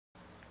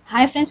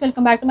Hi friends,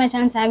 welcome back to my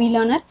channel Savvy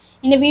Learner.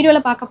 இந்த வீடியோல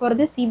பார்க்க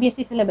போறது cbse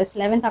syllabus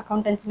 11th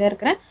accountancyல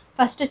இருக்கிற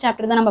first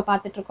chapter தான் நம்ம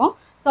பார்த்துட்டு இருக்கோம்.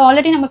 So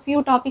already நம்ம few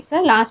topics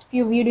last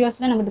few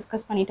videosல நம்ம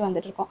discuss பண்ணிட்டு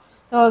வந்துட்டு இருக்கோம்.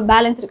 So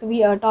balance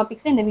இருக்க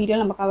topics இந்த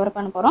வீடியோல நம்ம கவர்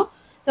பண்ண போறோம்.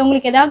 So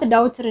உங்களுக்கு ஏதாவது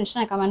doubts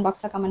இருந்துச்சுனா கமெண்ட்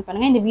பாக்ஸ்ல கமெண்ட்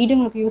பண்ணுங்க. இந்த வீடியோ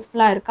உங்களுக்கு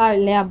யூஸ்ஃபுல்லா இருக்கா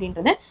இல்லையா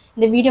அப்படின்றது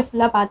இந்த வீடியோ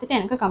ஃபுல்லா பார்த்துட்டு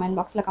எனக்கு கமெண்ட்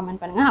பாக்ஸ்ல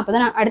கமெண்ட் பண்ணுங்க.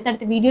 அப்பதான்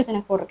அடுத்த வீடியோஸ்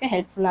எனக்கு போடுறதுக்கு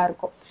ஹெல்ப்ஃபுல்லா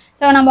இருக்கும்.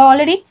 So நம்ம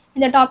ஆல்ரெடி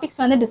இந்த டாபிக்ஸ்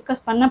வந்து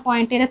டிஸ்கஸ் பண்ண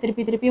பாயிண்டே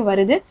திருப்பி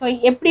வருது. ஸோ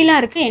எப்படிலாம்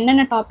இருக்குது,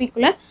 என்னென்ன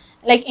டாபிக்குள்ள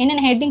லைக்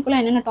என்னென்ன ஹெட்டிங்குள்ளே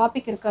என்னென்ன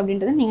டாபிக் இருக்குது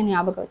அப்படின்றது நீங்கள்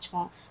ஞாபகம்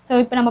வச்சுக்கோங்க. ஸோ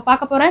இப்போ நம்ம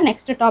பார்க்க போகிற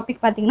நெக்ஸ்ட்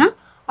டாபிக் பார்த்தீங்கன்னா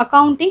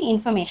accounting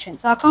information.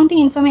 So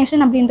accounting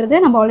information அப்படின்றது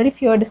நம்ம ஆல்ரெடி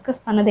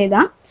டிஸ்கஸ் பண்ணதே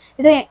தான்.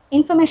 இது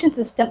இன்ஃபர்மேஷன்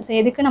சிஸ்டம். ஸோ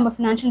எதுக்கு நம்ம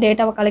ஃபினான்ஷியல்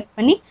டேட்டாவை கலெக்ட்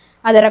பண்ணி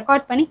அதை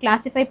ரெக்கார்ட் பண்ணி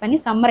கிளாஸிஃபை பண்ணி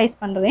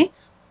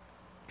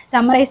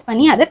சம்மரைஸ்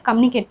பண்ணி அதை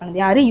கம்யூனிகேட் பண்ணுது,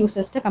 யார்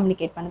யூசர்ஸ்ட்டு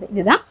கம்யூனிகேட் பண்ணுது.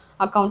 இதுதான்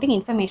அக்கௌண்டிங்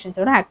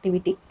இன்ஃபர்மேஷன்ஸோட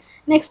ஆக்டிவிட்டி.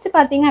 நெக்ஸ்ட்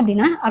பார்த்தீங்க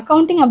அப்படின்னா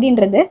அக்கௌண்டிங்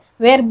அப்படின்றது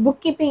வேர்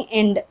புக்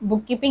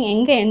கீப்பிங்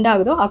எங்கே எண்ட்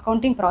ஆகுதோ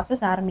அக்கௌண்டிங்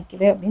ப்ராசஸ்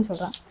ஆரம்பிக்குது அப்படின்னு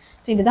சொல்கிறாங்க.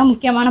 ஸோ இதுதான்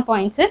முக்கியமான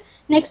பாயிண்ட்ஸு.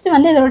 நெக்ஸ்ட்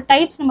வந்து இதோட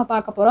டைப்ஸ் நம்ம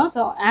பார்க்க போகிறோம்.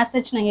 ஸோ ஆஸ்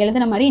சச் நாங்கள்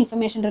எழுதுன மாதிரி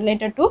information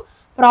related to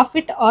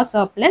profit R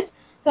surplus.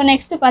 So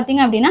next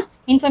பார்த்தீங்க அப்படின்னா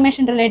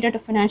information related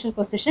to financial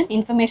position,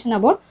 information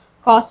about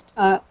cost,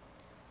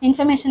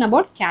 information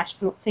about cash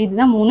flow. So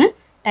இதுதான் 3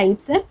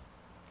 டைப்ஸு.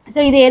 ஸோ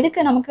இது எதுக்கு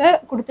நமக்கு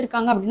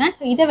கொடுத்துருக்காங்க அப்படின்னா,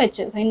 ஸோ இதை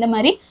வச்சு, ஸோ இந்த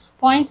மாதிரி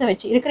பாயிண்ட்ஸை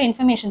வச்சு இருக்கிற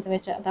இன்ஃபர்மேஷன்ஸை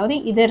வச்சு, அதாவது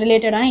இது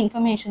ரிலேட்டடான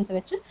இன்ஃபர்மேஷன்ஸை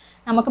வச்சு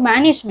நமக்கு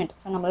மேனேஜ்மெண்ட்,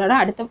 ஸோ நம்மளோட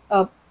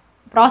அடுத்த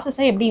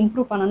ப்ராசஸை எப்படி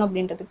இம்ப்ரூவ் பண்ணணும்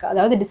அப்படின்றதுக்கு,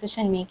 அதாவது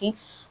டிசிஷன் மேக்கிங்,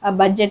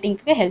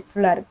 பட்ஜெட்டிங்க்கு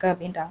ஹெல்ப்ஃபுல்லாக இருக்குது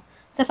அப்படின்றாங்க.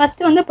 ஸோ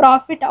ஃபஸ்ட்டு வந்து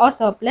ப்ராஃபிட் ஆர்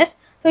சர்ப்ளஸ்.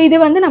 ஸோ இது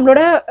வந்து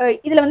நம்மளோட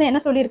இதில் வந்து என்ன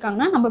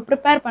சொல்லியிருக்காங்கன்னா, நம்ம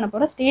ப்ரிப்பேர் பண்ண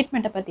போகிற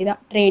ஸ்டேட்மெண்ட்டை பற்றி தான்,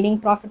 trading,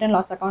 profit and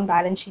loss account,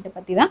 balance ஷீட்டை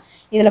பற்றி தான்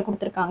இதில்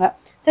கொடுத்துருக்காங்க.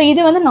 ஸோ இது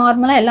வந்து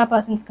நார்மலாக எல்லா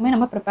பர்சன்ஸ்க்குமே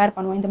நம்ம ப்ரிப்பேர்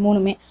பண்ணுவோம். இந்த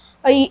 3மே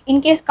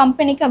இன்கேஸ்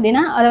கம்பெனிக்கு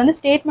அப்படின்னா அதை வந்து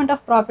statement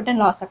of profit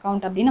and loss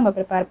account அப்படின்னு நம்ம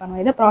ப்ரிப்பேர்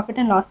பண்ணுவோம். இது ப்ராஃபிட்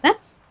அண்ட் லாஸை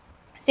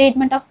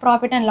statement of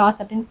profit and loss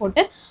அப்படின்னு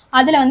போட்டு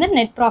அதில் வந்து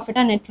நெட்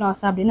ப்ராஃபிட்டாக நெட்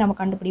லாஸ் அப்படின்னு நம்ம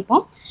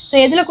கண்டுபிடிப்போம். ஸோ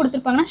எதில்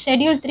கொடுத்துருப்பாங்கன்னா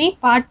Schedule 3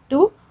 Part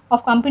 2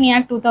 of company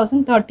act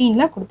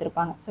 2013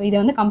 கொடுத்துருப்பாங்க. ஸோ இது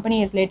வந்து கம்பெனி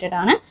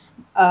ரிலேட்டடான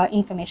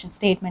information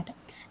statement.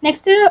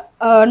 Next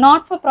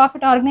not for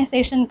profit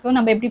ஆர்கனைசேஷனுக்கு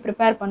நம்ம எப்படி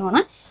ப்ரிப்பேர்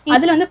பண்ணுவோம்னா,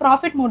 அதில் வந்து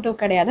ப்ராஃபிட் மோட்டிவ்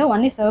கிடையாது,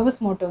 ஒன்லி சர்வீஸ்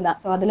மோட்டிவ் தான்.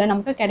 ஸோ அதில்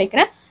நமக்கு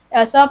கிடைக்கிற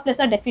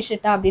சர்ப்ளஸாக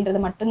டெஃபிஷிட்டா அப்படின்றது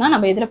மட்டும்தான்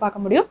நம்ம எதில்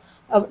பார்க்க முடியும்,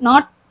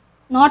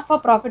 நாட்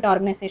ஃபார் ப்ராஃபிட்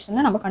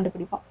ஆர்கனைசேஷனில் நம்ம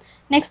கண்டுபிடிப்போம்.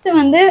 நெக்ஸ்ட்டு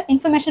வந்து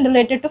information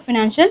related to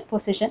financial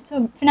position. So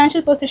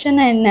financial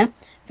position என்ன,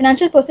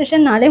 ஃபினான்ஷியல்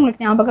பொசிஷன்னாலே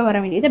உங்களுக்கு ஞாபகம் வர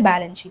வேண்டியது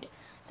பேலன்ஸ் ஷீட்.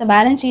 ஸோ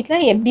பேலன்ஸ்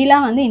ஷீட்டில்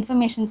எப்படிலாம் வந்து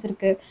இன்ஃபர்மேஷன்ஸ்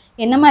இருக்குது,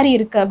 என்ன மாதிரி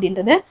இருக்குது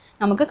அப்படின்றது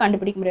நமக்கு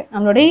கண்டுபிடிக்க முடியும்.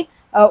 நம்மளுடைய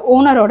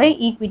ஓனரோட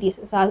ஈக்விட்டிஸ்,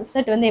 ஸோ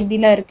அசெட் வந்து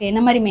எப்படிலாம் இருக்குது,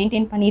 என்ன மாதிரி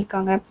மெயின்டைன்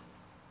பண்ணியிருக்காங்க,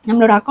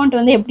 நம்மளோட அக்கௌண்ட்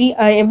வந்து எப்படி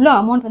எவ்வளோ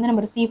அமௌண்ட் வந்து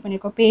நம்ம ரிசீவ்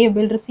பண்ணியிருக்கோம்,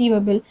 payable,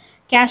 receivable,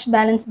 cash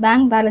balance,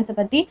 bank பேலன்ஸை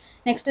பற்றி,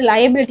 நெக்ஸ்ட்டு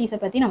லயபிலிட்டிஸை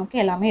பற்றி நமக்கு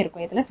எல்லாமே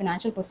இருக்கும் இதில்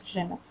ஃபினான்ஷியல்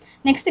பொசிஷனில்.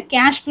 Next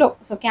cash flow.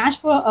 So cash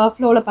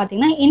ஃப்ளோவில்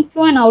பார்த்தீங்கன்னா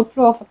inflow and out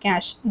flow of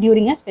cash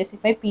during a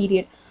specify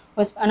period.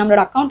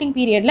 நம்மளோட அக்கௌண்டிங்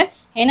பீரியடில்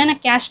என்னென்ன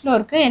கேஷ் ஃப்ளோ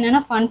இருக்குது, என்னென்ன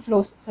ஃபண்ட்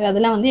ஃப்ளோஸ், ஸோ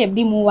அதெல்லாம் வந்து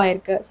எப்படி மூவ்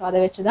ஆயிருக்கு, ஸோ அதை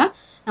வச்சு தான்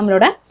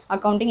நம்மளோட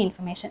அக்கௌண்டிங்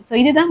இன்ஃபர்மேஷன். ஸோ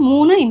இதுதான்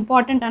 3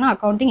 இம்பார்ட்டண்ட்டான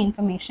அக்கௌண்டிங்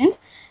இன்ஃபர்மேஷன்ஸ்.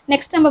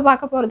 நெக்ஸ்ட் நம்ம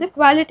பார்க்க போகிறது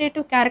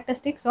qualitative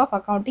characteristics of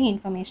accounting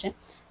information.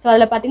 So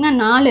அதில் பார்த்தீங்கன்னா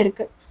 4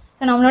 இருக்குது.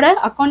 ஸோ நம்மளோட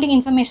அக்கௌண்டிங்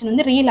இன்ஃபர்மேஷன்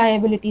வந்து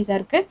ரீலயபிலிட்டிஸாக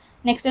இருக்குது,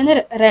 நெக்ஸ்ட் வந்து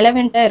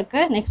ரெலவெண்ட்டாக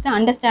இருக்குது, நெக்ஸ்ட்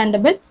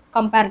அண்டர்ஸ்டாண்டபிள்,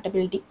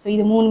 கம்பேரட்டபிலிட்டி. ஸோ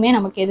இது 3மே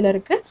நமக்கு எதில்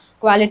இருக்குது,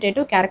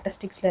 குவாலிட்டேட்டிவ்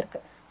கேரக்டரிஸ்டிக்ஸில்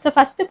இருக்குது. ஸோ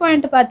ஃபஸ்ட்டு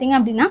பாயிண்ட் பார்த்தீங்க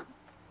அப்படின்னா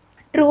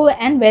ட்ரூ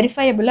அண்ட்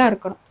வெரிஃபையபிளாக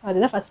இருக்கணும். ஸோ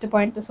அதுதான் ஃபஸ்ட்டு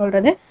பாயிண்ட்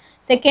சொல்கிறது.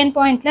 செகண்ட்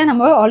பாயிண்ட்டில்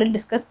நம்ம ஆல்ரெடி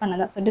டிஸ்கஸ்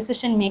பண்ணலாம். ஸோ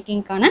டிசிஷன்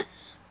மேக்கிங்கான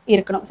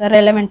இருக்கணும், ஸோ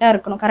ரெலவெண்ட்டாக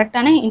இருக்கணும்,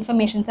 கரெக்டான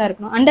இன்ஃபர்மேஷன்ஸாக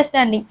இருக்கணும்,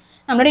 அண்டர்ஸ்டாண்டிங்,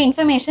 நம்மளோட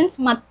இன்ஃபர்மேஷன்ஸ்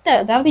மற்ற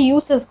அதாவது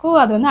யூசர்ஸ்க்கும்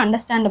அது வந்து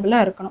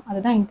அண்டர்ஸ்டாண்டபிளாக இருக்கணும்,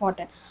 அதுதான்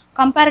இம்பார்ட்டன்ட்.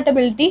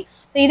 கம்பேரட்டபிலிட்டி.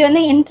 ஸோ இது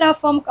வந்து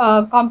இன்ட்ராஃபர்ம்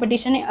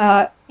காம்படிஷன்,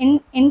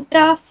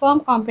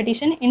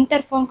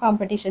 இன்டர்ஃபர்ம்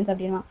காம்படிஷன்ஸ்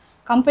அப்படின்னா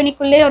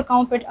கம்பெனிக்குள்ளே ஒரு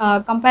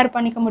கம்பேர்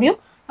பண்ணிக்க முடியும்,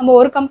 நம்ம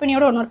ஒரு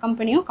கம்பெனியோட இன்னொரு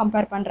கம்பெனியும்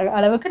கம்பேர் பண்ணுற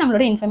அளவுக்கு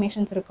நம்மளோட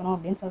இன்ஃபர்மேஷன்ஸ் இருக்கணும்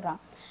அப்படின்னு சொல்கிறாங்க.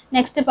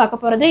 நெக்ஸ்ட்டு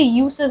பார்க்க போகிறது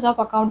users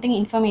of accounting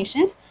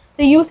informations.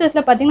 So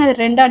யூசர்ஸில் பார்த்தீங்கன்னா அது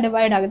 2ஆக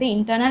டிவைட் ஆகுது,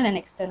 இன்டர்னல்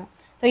அண்ட் எக்ஸ்டர்னல்.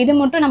 ஸோ இது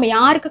மட்டும் நம்ம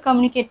யாருக்கு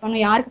கம்யூனிகேட்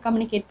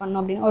பண்ணணும்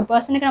அப்படின்னு ஒரு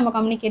பர்சனுக்கு நம்ம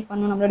கம்யூனிகேட்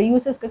பண்ணணும், நம்மளோட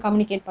யூசர்ஸ்க்கு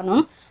கம்யூனிகேட்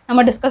பண்ணணும்,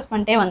 நம்ம டிஸ்கஸ்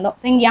பண்ணிட்டே வந்தோம்.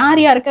 ஸோ இங்கே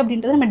யாருக்கு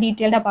அப்படின்றது நம்ம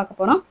டீட்டெயில்டாக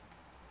பார்க்க போகிறோம்.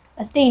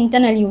 First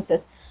internal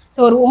users. ஸோ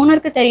ஒரு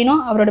ஓனருக்கு தெரியணும்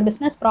அவரோட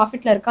பிஸ்னஸ்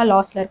ப்ராஃபிட்டில் இருக்கா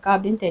லாஸில் இருக்கா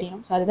அப்படின்னு தெரியணும்.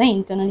 ஸோ அதுதான்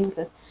internal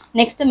users.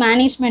 Next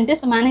management.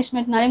 So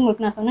மேனேஜ்மெண்ட்னாலே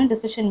உங்களுக்கு நான் சொன்னேன்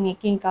டிசிஷன்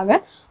மேக்கிங்காக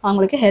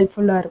அவங்களுக்கு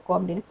ஹெல்ப்ஃபுல்லாக இருக்கும்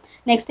அப்படின்னு.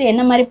 நெக்ஸ்ட்டு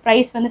என்ன மாதிரி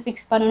ப்ரைஸ் வந்து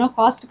ஃபிக்ஸ் பண்ணணும்,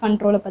 காஸ்ட்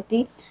கண்ட்ரோலை பற்றி.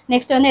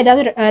 நெக்ஸ்ட் வந்து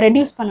ஏதாவது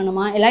ரெடியூஸ்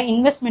பண்ணணுமா, இல்லை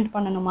இன்வெஸ்ட்மெண்ட்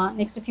பண்ணணுமா,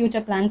 நெக்ஸ்ட்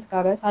ஃபியூச்சர்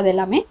பிளான்ஸ்க்காக. ஸோ அது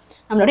எல்லாமே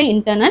நம்மளோட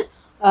இன்டர்னல்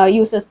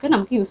யூசர்ஸ்க்கு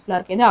நமக்கு யூஸ்ஃபுல்லாக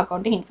இருக்குது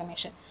அக்கௌண்டிங்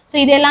இன்ஃபர்மேஷன். ஸோ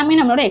இது எல்லாமே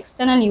நம்மளோட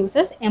external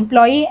users,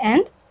 employee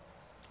and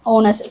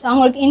owners. So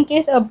அவங்களுக்கு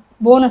இன்கேஸ்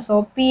போனஸோ,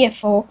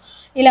 பிஎஃப்ஓ,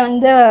 இல்லை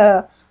வந்து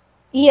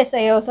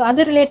இஎஸ்ஐஓ, ஸோ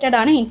அது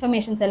ரிலேட்டடான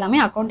இன்ஃபர்மேஷன்ஸ் எல்லாமே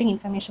அக்கௌண்டிங்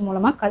இன்ஃபர்மேஷன்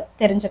மூலமாக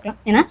தெரிஞ்சுக்கலாம்.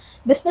 ஏன்னா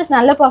பிஸ்னஸ்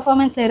நல்ல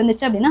பர்ஃபார்மன்ஸில்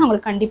இருந்துச்சு அப்படின்னா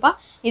அவங்களுக்கு கண்டிப்பாக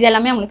இது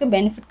எல்லாமே அவங்களுக்கு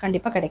பெனிஃபிட்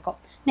கண்டிப்பாக கிடைக்கும்.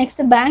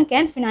 Next bank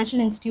and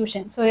financial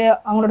institution. So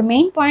அவங்களோட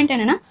மெயின் பாயிண்ட்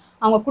என்னென்னா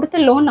அவங்க கொடுத்த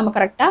லோன் நம்ம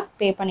கரெக்டாக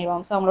பே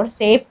பண்ணிடுவோம். ஸோ அவங்களோட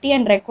சேஃப்டி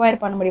அண்ட் ரெக்வயர்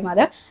பண்ண முடியுமா,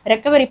 அதை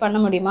ரெக்கவரி பண்ண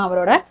முடியுமா,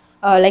 அவரோட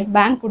லைக்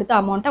பேங்க் கொடுத்த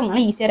அமௌண்ட்டை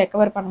அவங்களால ஈஸியாக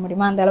ரெக்கவர் பண்ண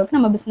முடியுமா, அந்த அளவுக்கு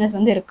நம்ம பிஸ்னஸ்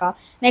வந்து இருக்கா.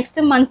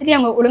 நெக்ஸ்ட்டு மந்த்லி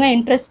அவங்க ஒழுங்காக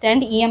இன்ட்ரெஸ்ட்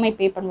அண்ட் இஎம்ஐ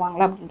பே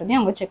பண்ணுவாங்களா அப்படின்றதையும்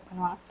அவங்க செக்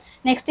பண்ணுவாங்க.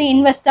 Next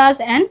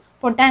investors and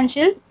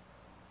potential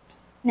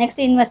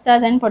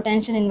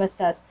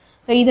investors.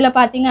 So இதில்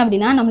பார்த்தீங்க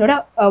அப்படின்னா நம்மளோட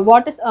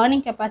what is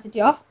earning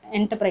capacity of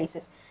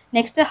enterprises.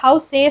 Next how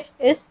safe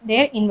is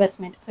there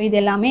investment. So இது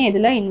எல்லாமே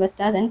இதில்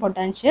இன்வெஸ்டர்ஸ் அண்ட்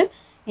பொட்டன்ஷியல்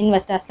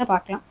இன்வெஸ்டர்ஸில்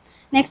பார்க்கலாம்.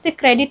 Next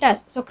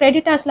creditors. ஸோ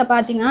கிரெடிட்டர்ஸில்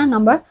பார்த்தீங்கன்னா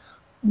நம்ம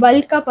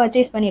பல்காக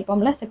பர்ச்சேஸ்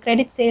பண்ணியிருப்போம்ல, ஸோ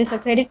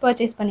கிரெடிட்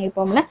பர்ச்சேஸ்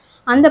பண்ணியிருப்போம்ல,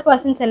 அந்த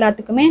பர்சன்ஸ்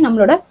எல்லாத்துக்குமே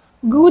நம்மளோட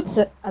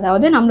கூட்ஸ்,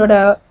 அதாவது நம்மளோட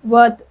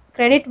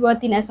credit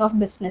worthiness of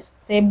business.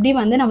 So எப்படி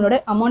வந்து நம்மளோட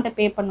அமௌண்ட்டை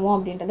பே பண்ணுவோம்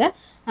அப்படின்றத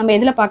நம்ம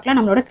எதில் பார்க்கலாம்,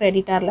 நம்மளோட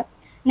கிரெடிட்டாரில்.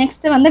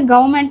 நெக்ஸ்ட்டு வந்து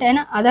government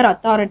and other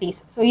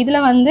authorities. So இதில்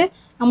வந்து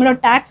நம்மளோட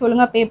டேக்ஸ்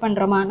ஒழுங்காக பே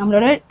பண்ணுறோமா,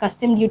 நம்மளோட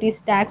custom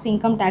duties, tax,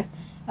 income tax,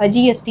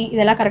 GST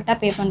இதெல்லாம் கரெக்டாக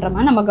பே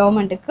பண்ணுறோமா நம்ம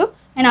கவர்மெண்ட்டுக்கு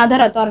அண்ட்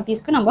அதர்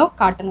அத்தாரிட்டிஸ்க்கு நம்ம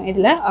காட்டணும்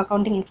இதில்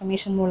அக்கௌண்டிங்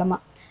இன்ஃபர்மேஷன் மூலமாக.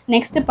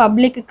 நெக்ஸ்ட்டு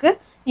பப்ளிக்கு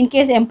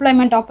in case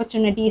employment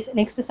opportunities,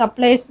 next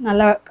supplies,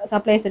 நல்ல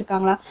சப்ளைஸ்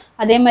இருக்காங்களா,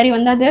 அதே மாதிரி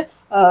வந்து அது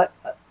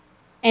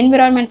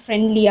என்விரான்மெண்ட்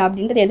ஃப்ரெண்ட்லியா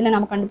அப்படின்றது எதில்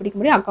நம்ம கண்டுபிடிக்க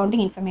முடியும்,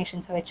 அக்கௌண்டிங்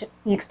இன்ஃபர்மேஷன்ஸை வச்சு.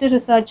 நெக்ஸ்ட்டு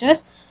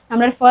ரிசர்ச்சர்ஸ்,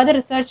 நம்மளோட ஃபர்தர்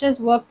ரிசர்ச்சர்ஸ்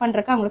ஒர்க்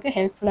பண்ணுறக்கு அவங்களுக்கு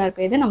ஹெல்ப்ஃபுல்லாக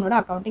இருக்குது, இது நம்மளோட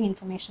அக்கௌண்டிங்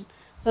இன்ஃபர்மேஷன்.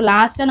 ஸோ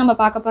லாஸ்ட்டாக நம்ம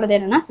பார்க்க போகிறது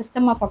என்னென்னா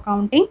சிஸ்டம் ஆஃப்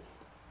அக்கௌண்டிங்.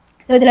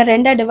 ஸோ இதில்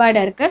 2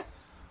 டிவைடாக இருக்குது,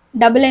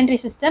 double entry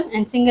system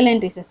and single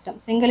entry system.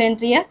 Single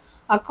என்ட்ரியை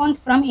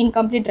accounts from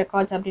incomplete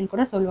records அப்படின்னு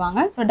கூட சொல்லுவாங்க.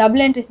 ஸோ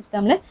டபுள் என்ட்ரி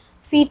சிஸ்டமில்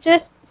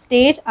ஃபீச்சர்ஸ்,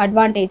 ஸ்டேஜ்,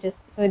 அட்வான்டேஜஸ்.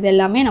 ஸோ இது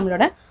எல்லாமே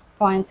நம்மளோட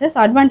பாயிண்ட்ஸு. ஸோ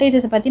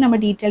அட்வான்டேஜஸை பற்றி நம்ம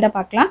டீட்டெயில்டாக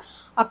பார்க்கலாம்.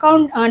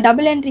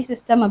 டபுள் என்ட்ரி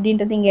சிஸ்டம்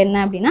அப்படின்றது இங்கே என்ன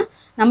அப்படின்னா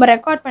நம்ம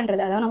ரெக்கார்ட்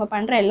பண்ணுறது, அதாவது நம்ம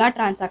பண்ணுற எல்லா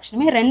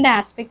டிரான்சாக்ஷனுமே 2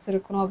 ஆஸ்பெக்ட்ஸ்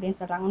இருக்கணும் அப்படின்னு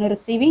சொல்கிறாங்க. ஒன்று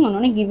ரிசீவிங்,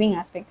 ஒன்று கிவிங்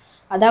ஆஸ்பெக்ட்.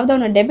 அதாவது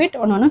ஒன்று டெபிட்,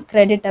 ஒன்று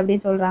கிரெடிட்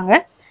அப்படின்னு சொல்கிறாங்க.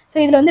 ஸோ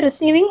இதில் வந்து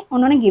ரிசீவிங்,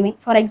 ஒன்று கிவிங்.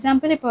 ஃபார்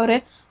எக்ஸாம்பிள் இப்போ ஒரு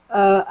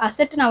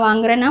அசெட் நான்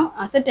வாங்குறேன்னா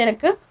அசெட்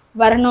எனக்கு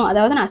வரணும்,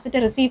 அதாவது நான் அசெட்டை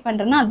ரிசீவ்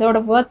பண்ணுறேன்னா அதோட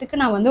வேர்த்துக்கு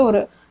நான் வந்து ஒரு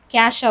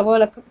கேஷாவோ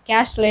இல்லை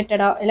கேஷ்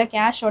ரிலேட்டடாக இல்லை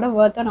கேஷோட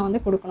வேர்த்தை நான்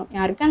வந்து கொடுக்கணும்.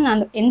 யாருக்கு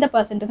நான் எந்த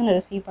பர்சன்ட்டுக்கு நான்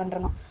ரிசீவ்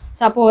பண்ணுறணும்.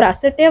 ஸோ அப்போது ஒரு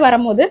அசெட்டே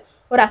வரும்போது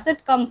ஒரு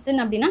அசெட்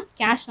கம்ஸ்ன்னு அப்படின்னா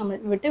கேஷ் நம்ம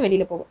விட்டு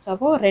வெளியில் போகும். ஸோ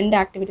அப்போது 2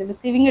 ஆக்டிவிட்டி,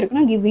 ரிசீவிங்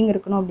இருக்கணும், கிவிங்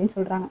இருக்கணும் அப்படின்னு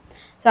சொல்கிறாங்க.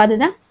 ஸோ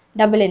அதுதான்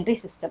டபுள் என்ட்ரி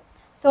சிஸ்டம்.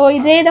 ஸோ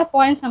இதே தான்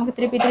பாயிண்ட்ஸ் நமக்கு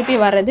திருப்பி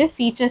வர்றது.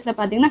 ஃபீச்சர்ஸில்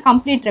பார்த்தீங்கன்னா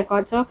complete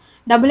record. So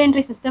double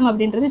entry system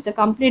அப்படின்றது it's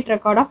complete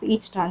record of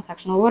each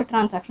transaction. ஒவ்வொரு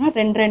டிரான்சாக்ஷனும்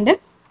 2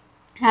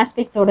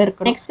 ஆஸ்பெக்ட்ஸோடு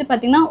இருக்கணும். நெக்ஸ்ட்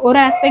பார்த்தீங்கன்னா ஒரு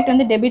ஆஸ்பெக்ட்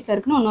வந்து டெபிட்டில்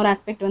இருக்கணும், இன்னொரு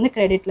ஆஸ்பெக்ட் வந்து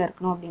கிரெடிட்டில்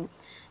இருக்கணும் அப்படின்னு.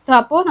 ஸோ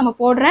அப்போது நம்ம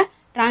போடுற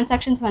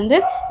டிரான்சாக்ஷன்ஸ் வந்து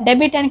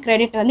டெபிட் அண்ட்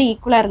கிரெடிட் வந்து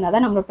ஈக்குவலாக இருந்தால்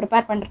தான் நம்ம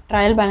ப்ரிப்பேர் பண்ணுற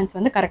ட்ரையல் பேலன்ஸ்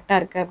வந்து கரெக்டாக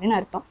இருக்குது அப்படின்னு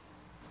அர்த்தம்.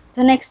 So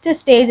next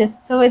stages.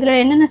 ஸோ இதில்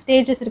என்னென்ன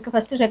ஸ்டேஜஸ் இருக்குது,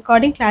 first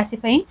recording,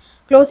 கிளாஸிஃபைங்,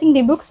 closing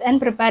the books and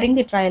preparing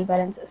the trial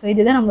balance. So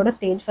இதுதான் நம்மளோட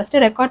ஸ்டேஜ்.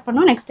 ஃபஸ்ட்டு ரெக்கார்ட்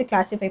பண்ணணும், நெக்ஸ்ட்டு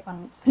கிளாஸிஃபை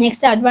பண்ணணும்.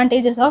 Next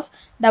advantages of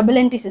double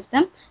entry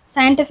system,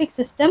 scientific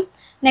system.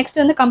 Next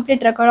வந்து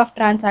complete record of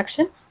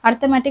transaction,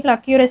 arithmetical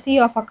accuracy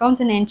of accounts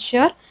and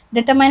ensure,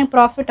 determining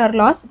profit or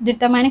loss,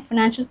 determining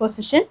financial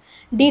position,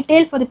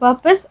 detail for the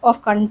purpose of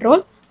control,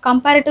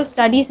 comparative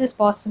studies is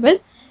possible,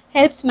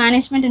 helps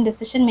management in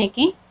decision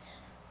making,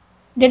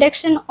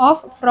 detection of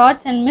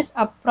frauds and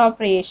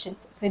misappropriations.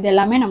 So இது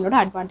எல்லாமே நம்மளோட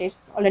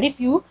advantages. Already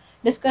few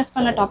discuss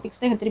பண்ண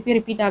topics தான் திருப்பி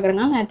repeat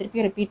ஆகுறதுனால நான்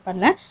திருப்பி repeat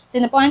பண்ணல. So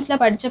இந்த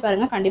பாயிண்ட்ஸில் படித்து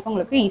பாருங்கள், கண்டிப்பாக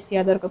உங்களுக்கு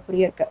ஈஸியாக தான் இருக்க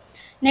புரியிருக்கு.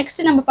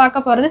 நெக்ஸ்ட் நம்ம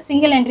பார்க்க போகிறது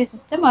single entry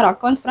system R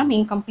accounts from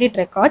incomplete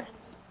records.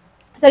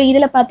 So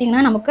இதில்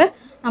பார்த்தீங்கன்னா நமக்கு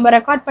நம்ம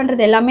ரெக்கார்ட்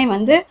பண்ணுறது எல்லாமே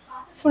வந்து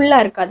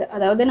ஃபுல்லாக இருக்காது.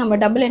 அதாவது நம்ம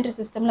டபுள் என்ட்ரி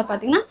சிஸ்டமில்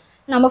பார்த்தீங்கன்னா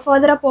நம்ம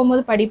ஃபர்தராக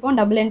போகும்போது படிப்போம்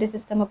டபுள் என்ட்ரி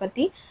சிஸ்டமை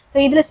பற்றி. ஸோ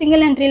இதில்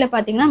சிங்கிள் என்ட்ரியில்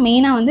பார்த்தீங்கன்னா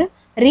மெயினாக வந்து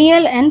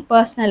ரியல் அண்ட்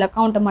பர்சனல்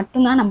அக்கௌண்ட்டை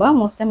மட்டும்தான் நம்ம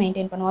மோஸ்ட்டாக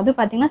மெயின்டைன் பண்ணுவோம். அது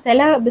பார்த்தீங்கன்னா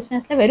சில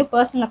பிஸ்னஸில் வெறும்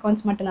பர்சனல்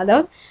அக்கௌண்ட்ஸ் மட்டும்தான்,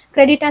 அதாவது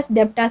கிரெடிட்டாஸ்,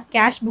 டெப்டாஸ்,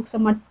 கேஷ் புக்ஸை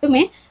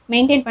மட்டுமே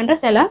மெயின்டைன் பண்ணுற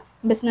சில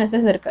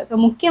பிஸ்னஸஸ் இருக்குது. ஸோ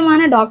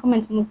முக்கியமான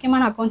டாக்குமெண்ட்ஸ்,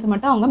 முக்கியமான அக்கௌண்ட்ஸ்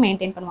மட்டும் அவங்க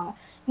மெயின்டைன் பண்ணுவாங்க.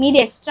 மீதி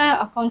எக்ஸ்ட்ரா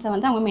அக்கௌண்ட்ஸை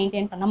வந்து அவங்க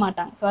மெயின்டைன் பண்ண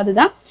மாட்டாங்க. ஸோ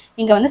அதுதான்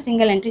இங்கே வந்து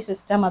சிங்கிள் என்ட்ரி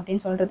சிஸ்டம்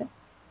அப்படின்னு சொல்கிறது.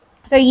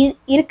 ஸோ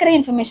இருக்கிற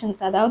இன்ஃபர்மேஷன்ஸ்,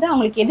 அதாவது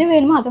அவங்களுக்கு எது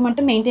வேணுமோ அதை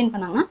மட்டும் மெயின்டைன்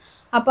பண்ணாங்கன்னா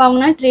அப்போ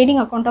அவங்களால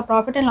trading அக்கௌண்ட்டோ,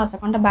 profit and loss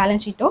அக்கௌண்ட்டோ,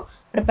 balance Shito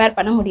prepare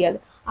பண்ண முடியாது.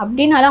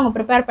 அப்படின்னால அவங்க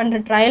ப்ரிப்பேர் பண்ணுற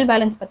ட்ரையல்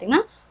பேலன்ஸ்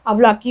பார்த்திங்கன்னா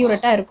அவ்வளோ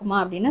அக்யூரேட்டாக இருக்குமா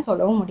அப்படின்னு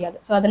சொல்லவும் முடியாது.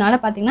 ஸோ அதனால்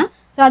பார்த்திங்கன்னா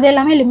அது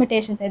எல்லாமே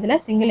லிமிடேஷன்ஸ் இதில்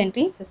சிங்கிள்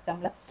என்ட்ரி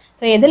சிஸ்டமில்.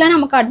 ஸோ எதில்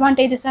நமக்கு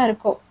அட்வான்டேஜஸாக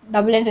இருக்கோ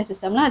டபுள் என்ட்ரி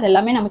சிஸ்டமில், அது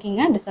எல்லாமே நமக்கு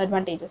இங்கே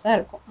டிஸ்அட்வான்டேஜஸாக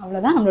இருக்கும்.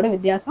 அவ்வளோதான் நம்மளோட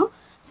வித்தியாசம்.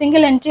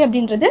 சிங்கிள் என்ட்ரி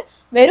அப்படின்றது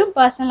வெறும்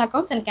பர்சனல்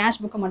அக்கௌண்ட்ஸ் அண்ட் கேஷ்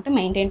புக்கை மட்டும்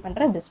மெயின்டைன்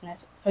பண்ணுற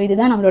பிஸ்னஸ். ஸோ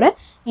இதுதான் நம்மளோட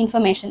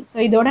இன்ஃபர்மேஷன். ஸோ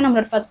இதோட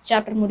நம்மளோட ஃபஸ்ட்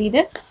சாப்டர்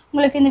முடியுது.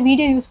 உங்களுக்கு இந்த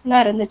வீடியோ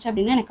யூஸ்ஃபுல்லாக இருந்துச்சு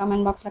அப்படின்னா எனக்கு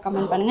கமெண்ட் பாக்ஸில்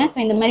கமெண்ட் பண்ணுங்கள். ஸோ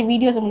இந்த மாதிரி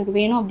வீடியோஸ் உங்களுக்கு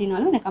வேணும்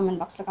அப்படின்னாலும் எனக்கு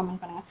கமெண்ட் பாக்ஸில்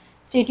கமெண்ட் பண்ணுங்கள்.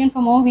 Stay tuned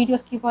for more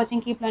videos. Keep watching,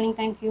 keep learning.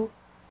 Thank you.